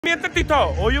Mientras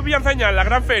TikTok, hoy os voy a enseñar la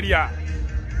gran feria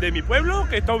de mi pueblo,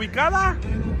 que está ubicada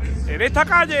en esta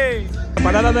calle. La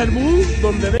parada del bus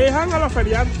donde dejan a los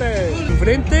feriantes.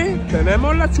 Enfrente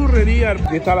tenemos la churrería.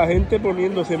 Aquí está la gente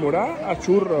poniéndose morada a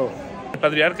churros. El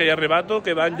patriarca y arrebato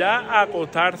que van ya a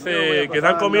acostarse, que se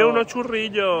han comido unos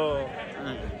churrillos.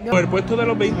 Por el puesto de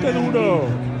los 20 duros.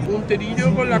 Un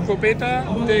terillo con la escopeta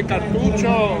de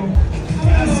cartucho.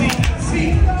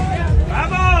 Sí.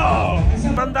 ¡Vamos!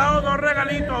 Me han dado dos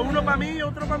regalitos, uno para mí y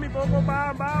otro para mi poco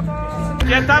pan. ¡Vamos!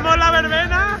 Ya estamos en la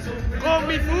verbena con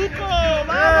mi Fuco.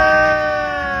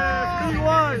 ¡Vamos!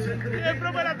 ¡Igual! ¡Siempre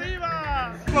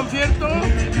operativa! Concierto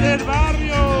del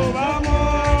barrio.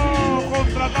 ¡Vamos!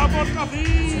 Contratado por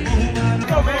Cafí.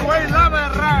 Conmigo en la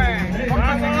berrae.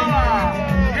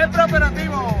 Siempre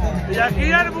operativo. Y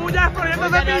aquí Arbullas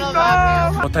poniéndose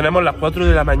pintón. Pues tenemos las 4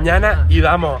 de la mañana y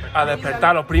vamos a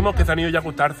despertar a los primos que se han ido ya a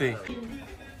acostarse.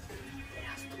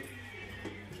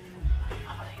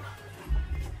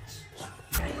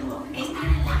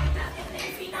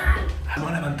 Vamos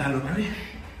a levantarlo, ¿vale?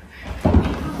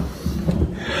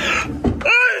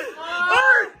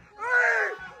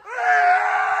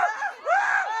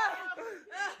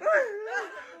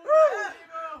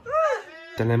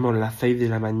 Tenemos las 6 de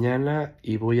la mañana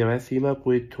y voy a ver si me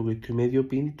acuesto, que estoy medio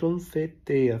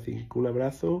pintoncete. Así que un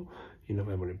abrazo y nos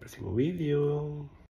vemos en el próximo vídeo.